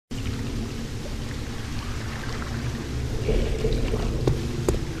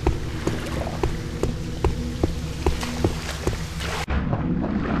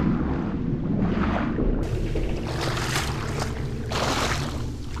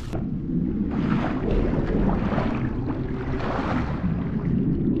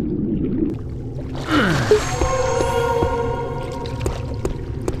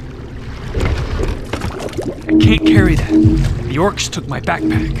carry that. The orcs took my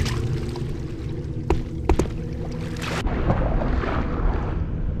backpack.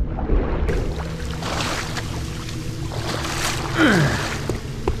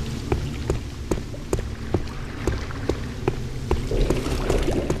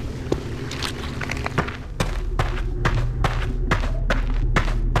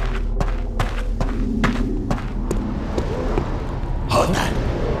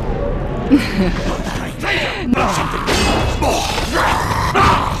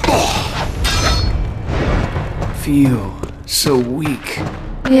 Feel so weak.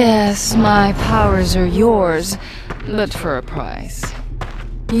 Yes, my powers are yours, but for a price.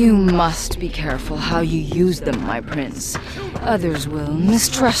 You must be careful how you use them, my prince. Others will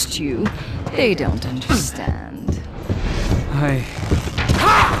mistrust you. They don't understand. I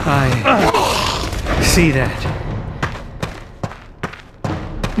see that.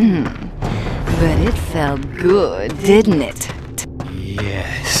 But it felt good, didn't it?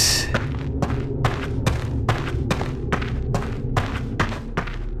 Yes.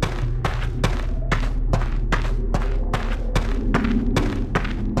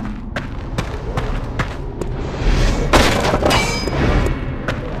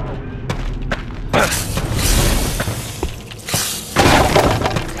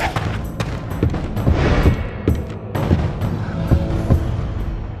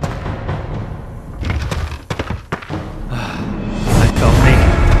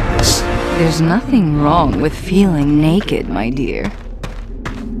 There's nothing wrong with feeling naked, my dear.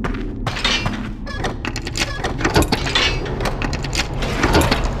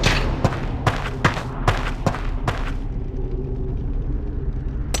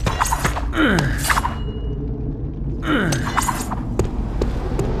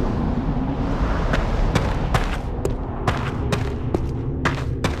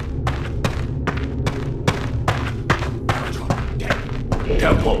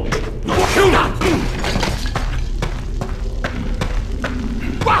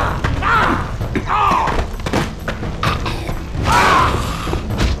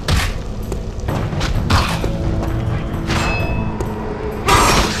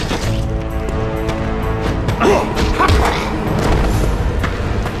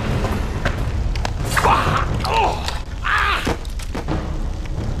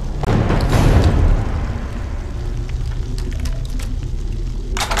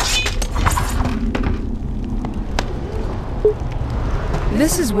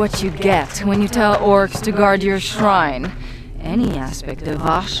 This is what you get when you tell orcs to guard your shrine. Any aspect of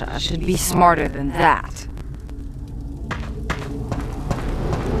Asha should be smarter than that.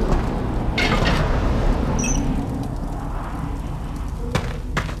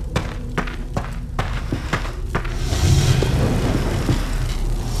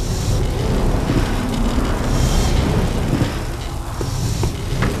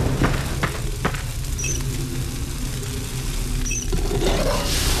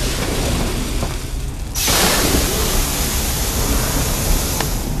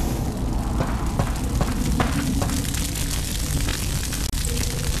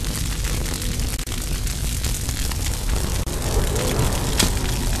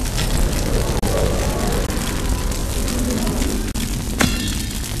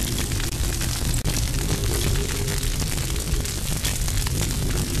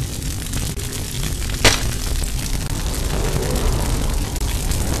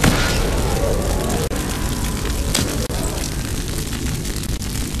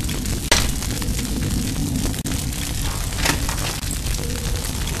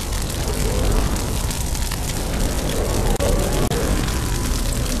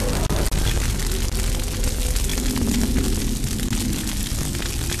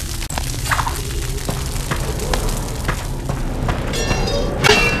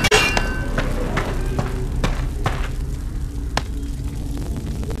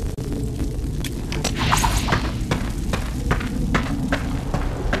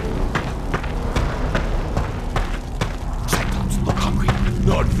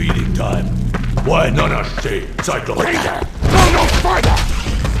 Why none are stay, Cyclops? No further!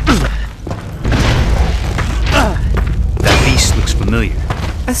 That beast looks familiar.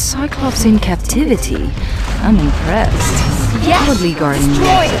 A Cyclops in captivity? I'm impressed. Yes! Probably guarding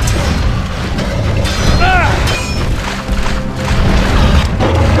Destroy you. it!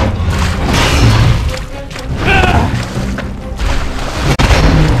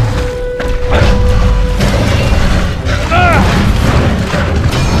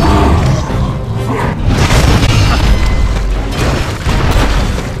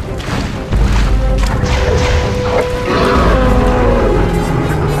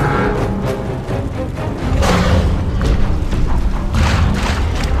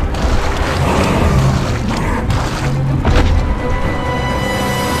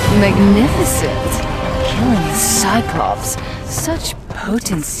 Magnificent. Killing a Cyclops. Such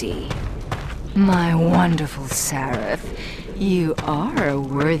potency. My wonderful Sareth, you are a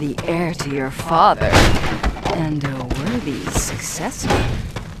worthy heir to your father, and a worthy successor.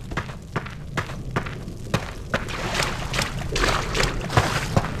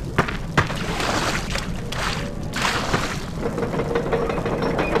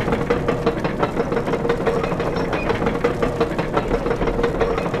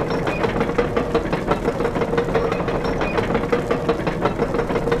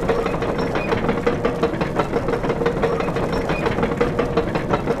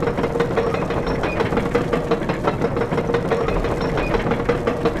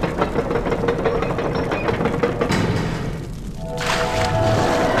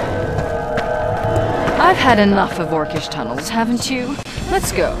 I've had enough of orcish tunnels, haven't you?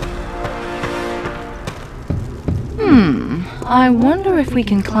 Let's go. I wonder if we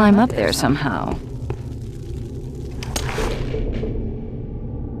can climb up there somehow.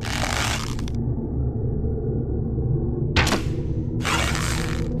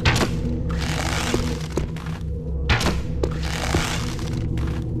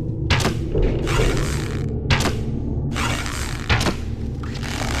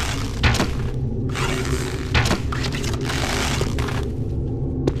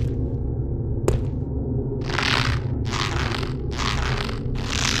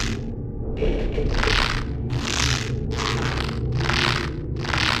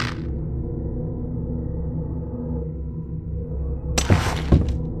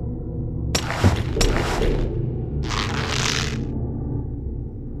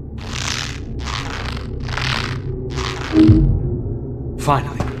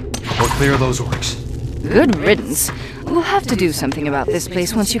 Finally, we're clear of those orcs. Good riddance. We'll have to do something about this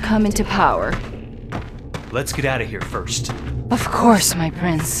place once you come into power. Let's get out of here first. Of course, my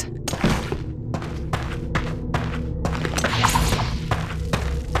prince.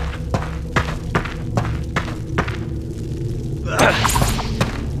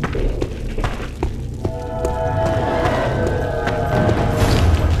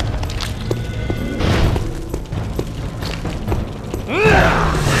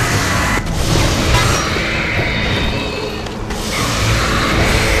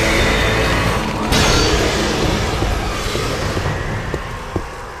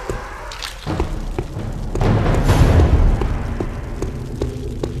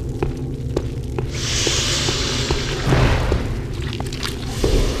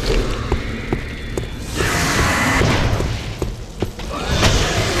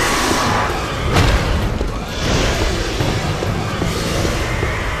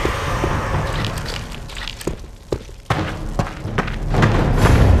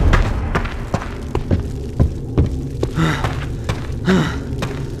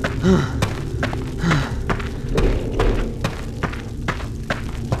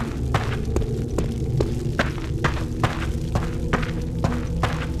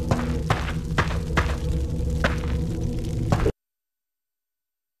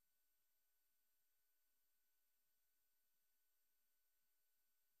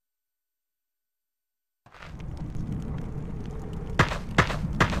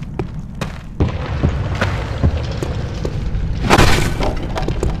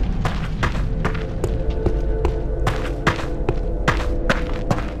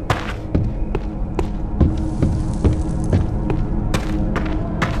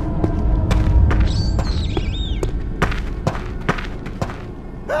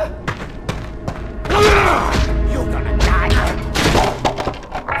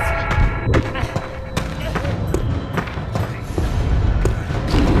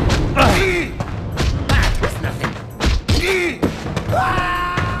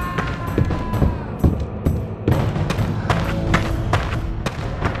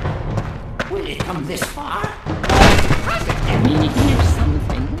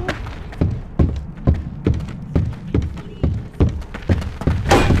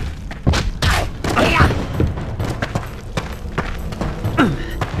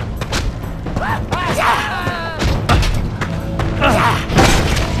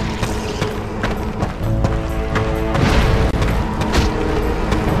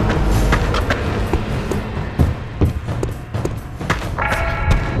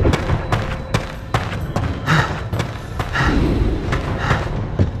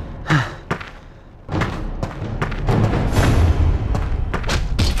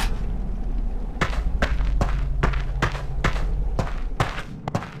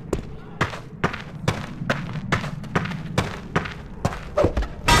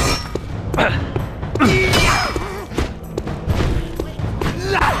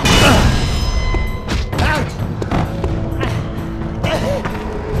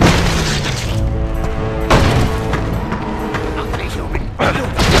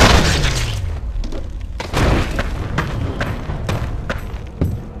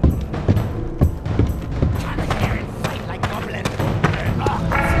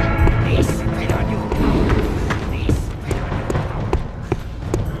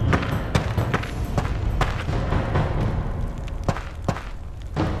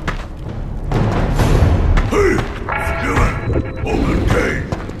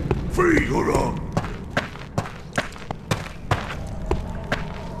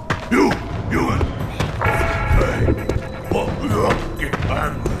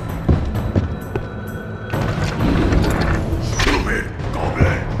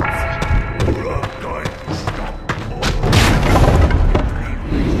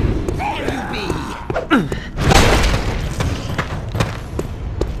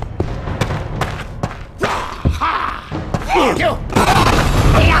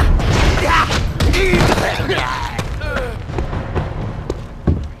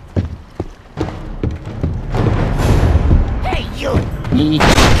 Hey,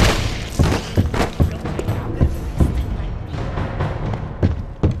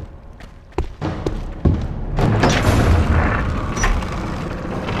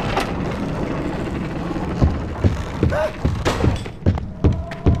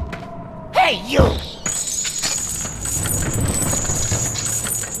 you!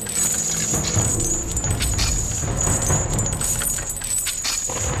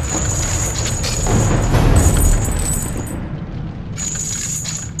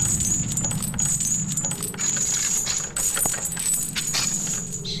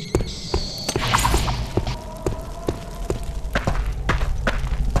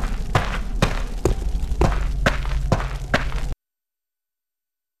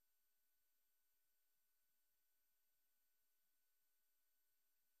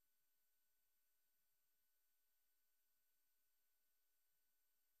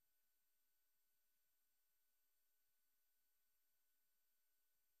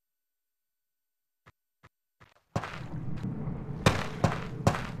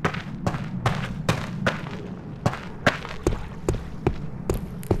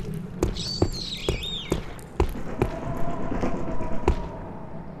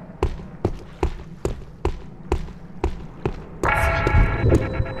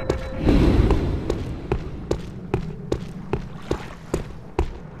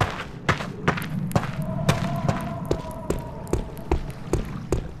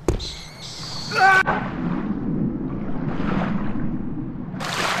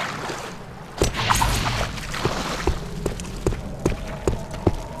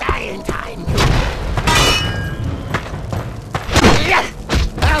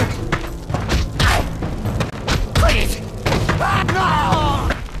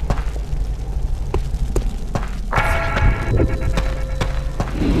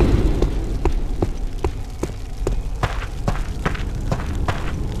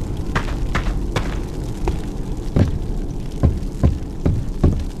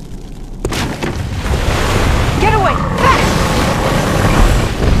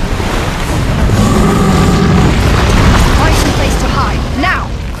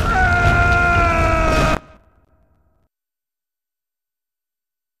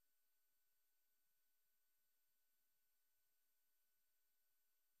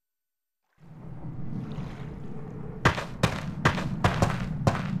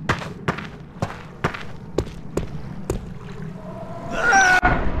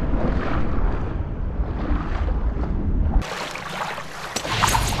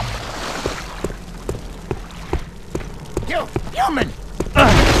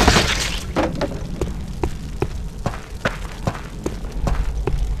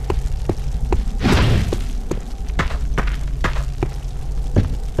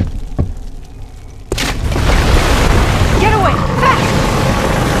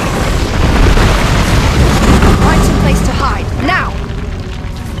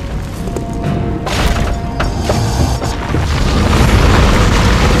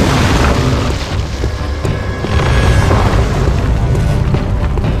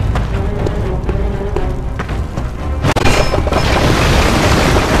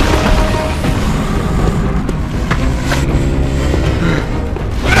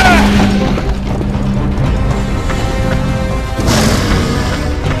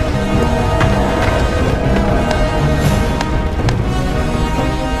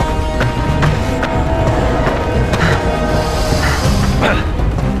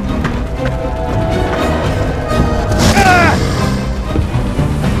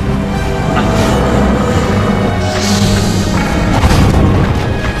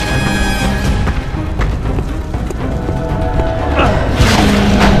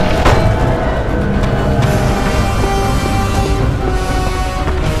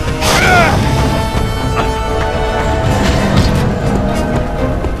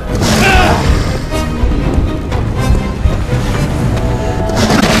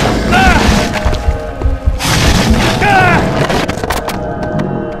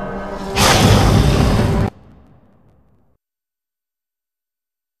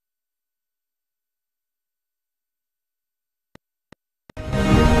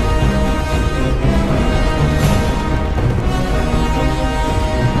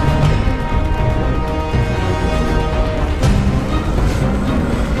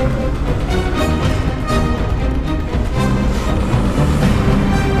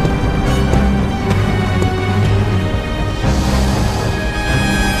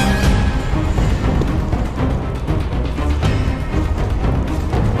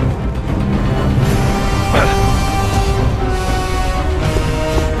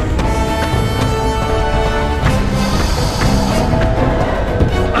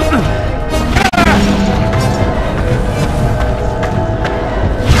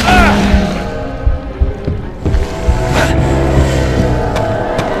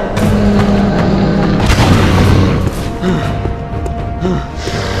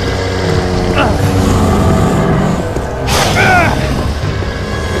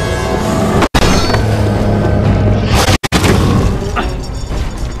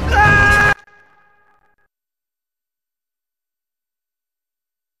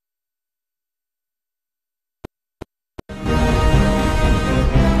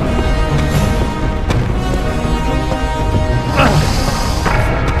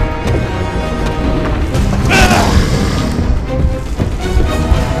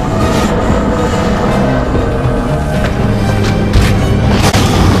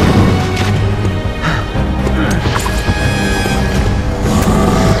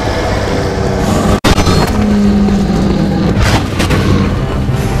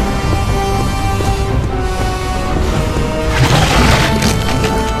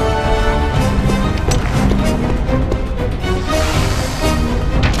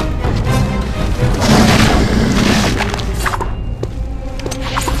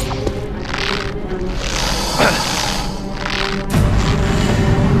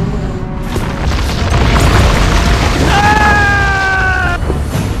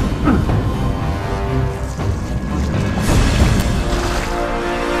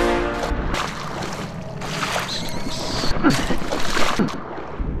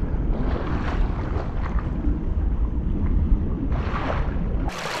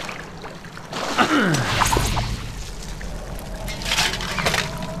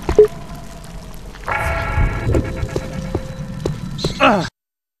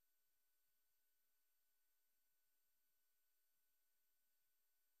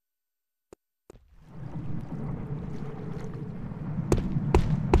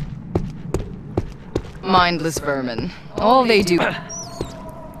 Mindless vermin. All they do...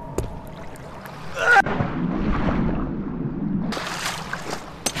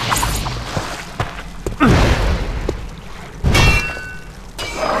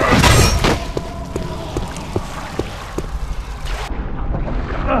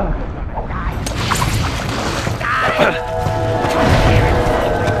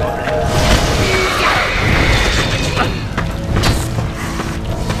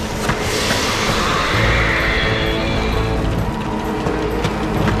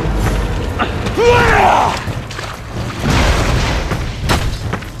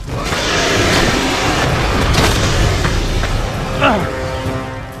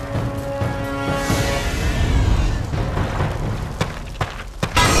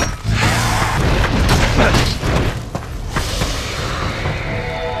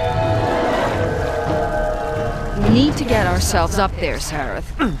 We need to get ourselves up there, Sareth.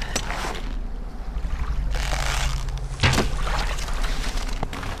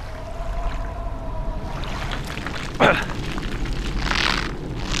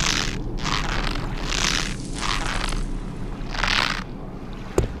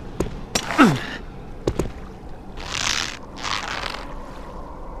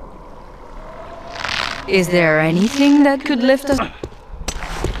 Is there anything that could lift us?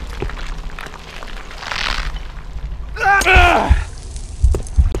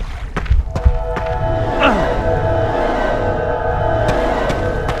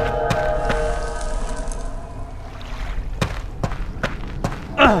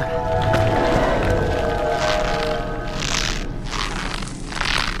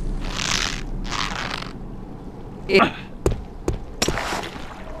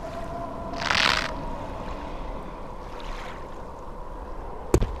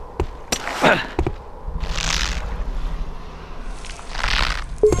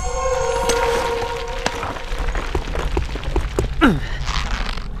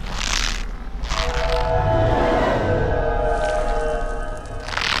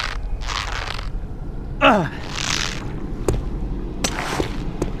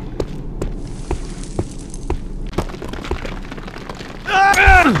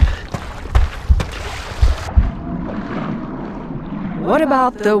 What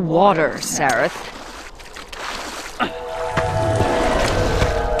about the water, Sareth?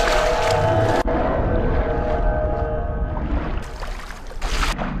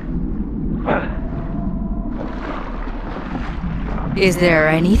 Is there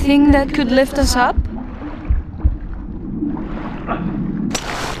anything that could lift us up?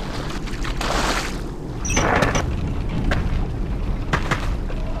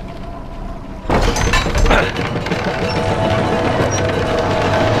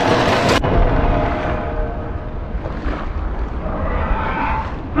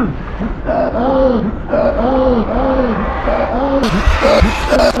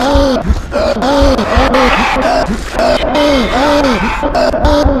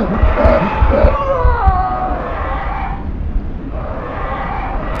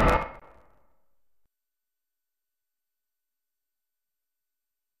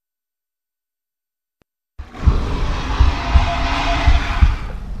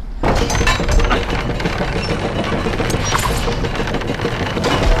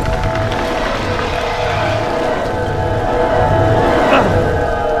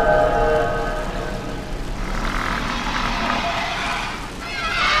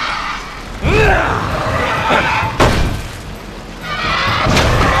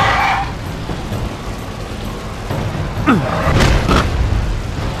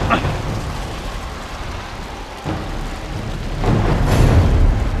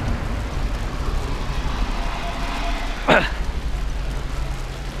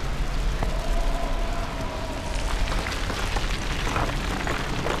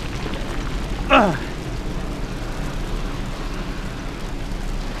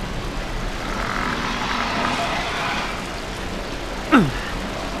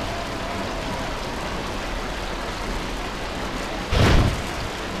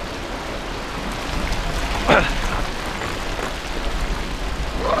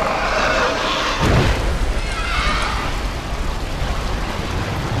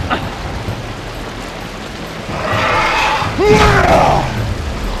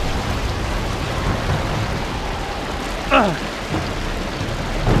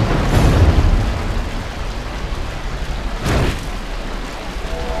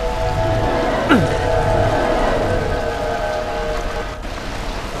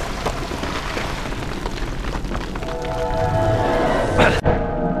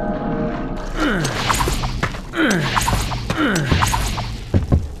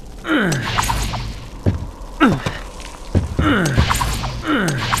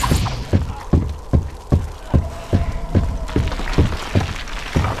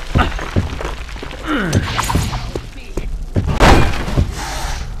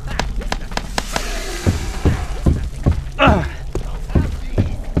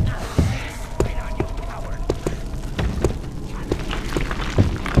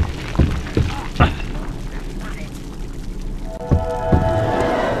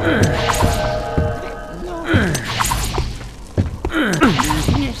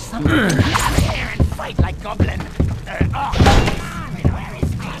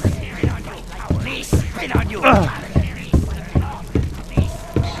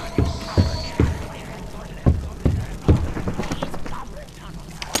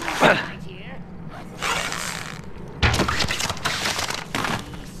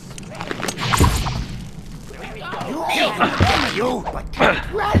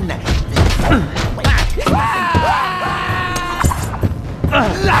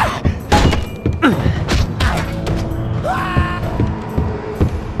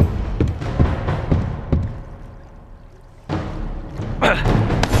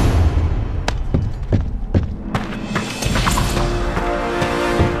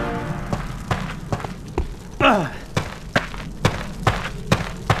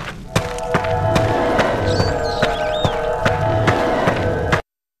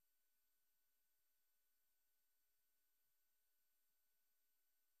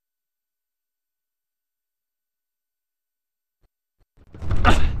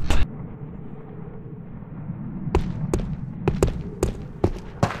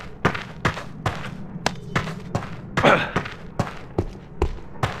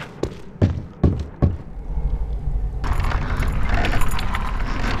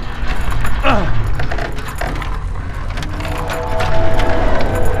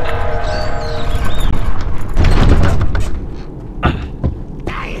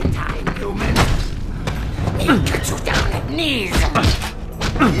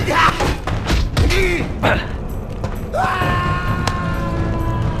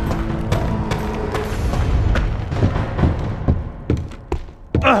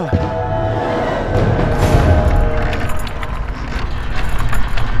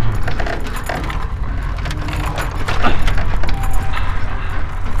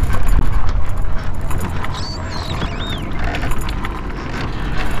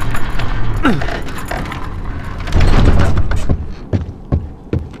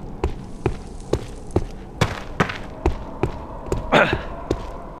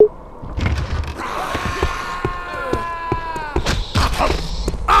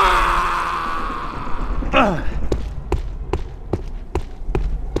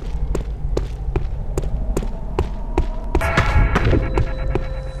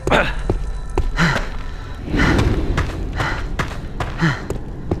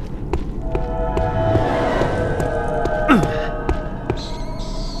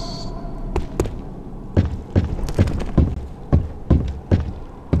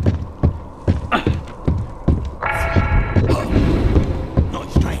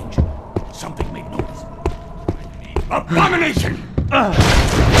 Abomination!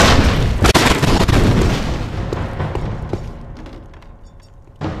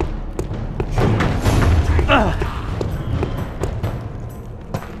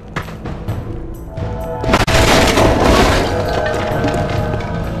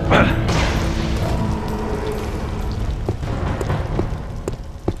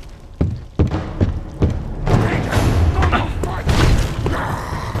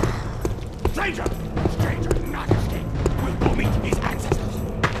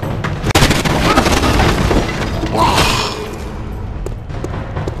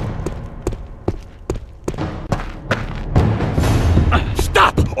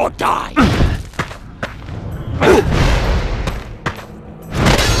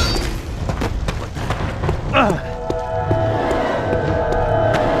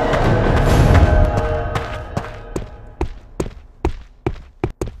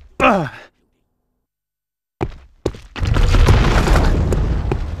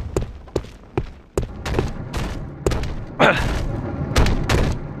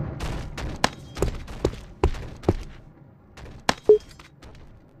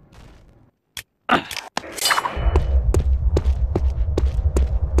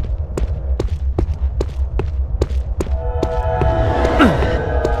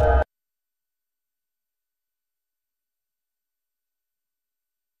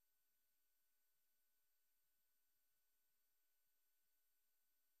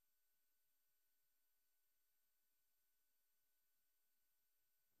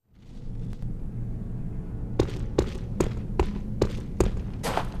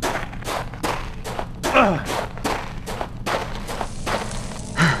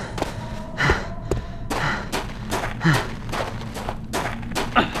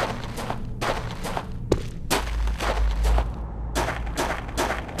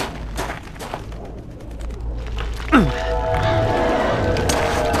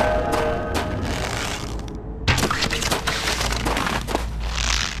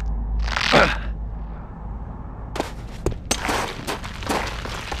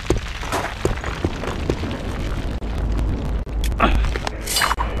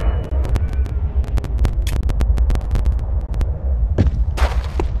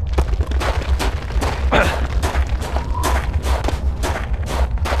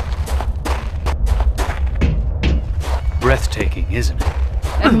 Breathtaking, isn't it?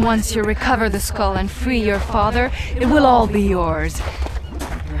 And once you recover the skull and free your father, it will all be yours.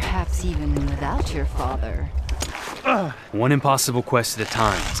 Perhaps even without your father. One impossible quest at a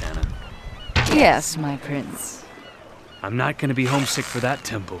time, Anna. Yes, my prince. I'm not gonna be homesick for that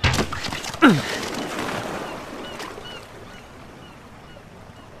temple.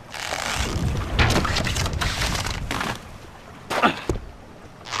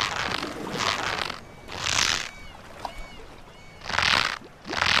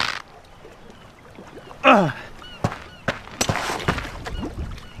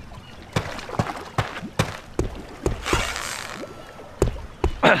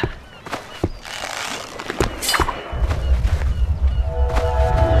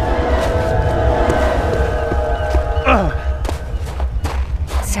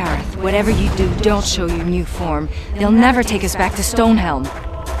 Sareth, whatever you do, don't show your new form. They'll never take us back to Stonehelm.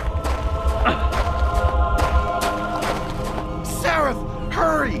 Sareth,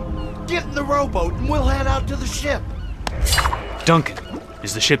 hurry! Get in the rowboat and we'll head out to the ship. Duncan,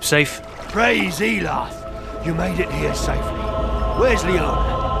 is the ship safe? Praise Eloth. You made it here safely. Where's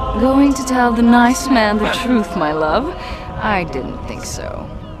Leona? Going to tell the nice man the truth, my love? I didn't think so.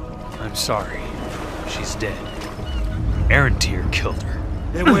 I'm sorry. She's dead. Arentir killed her.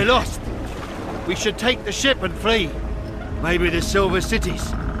 Then we're lost. We should take the ship and flee. Maybe the Silver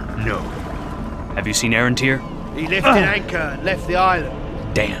Cities. No. Have you seen Arentir? He lifted anchor and left the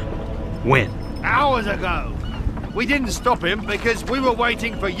island. Damn. When? Hours ago. We didn't stop him because we were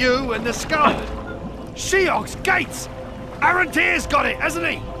waiting for you and the skull. Sheogh's gates! Arentir's got it, hasn't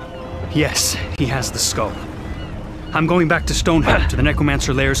he? Yes, he has the skull. I'm going back to Stonehelm, to the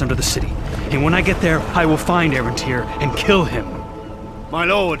necromancer lairs under the city. And when I get there, I will find Arentir and kill him. My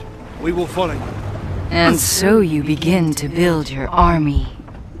lord, we will follow you. And so you begin to build your army.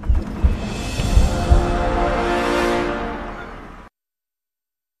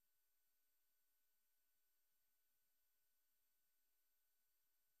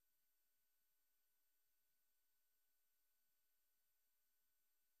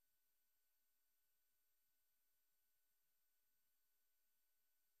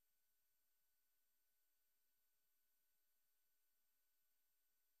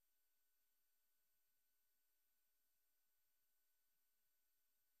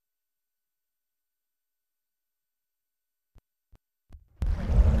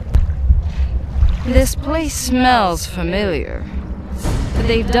 This place smells familiar, but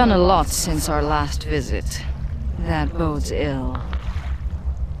they've done a lot since our last visit. That bodes ill.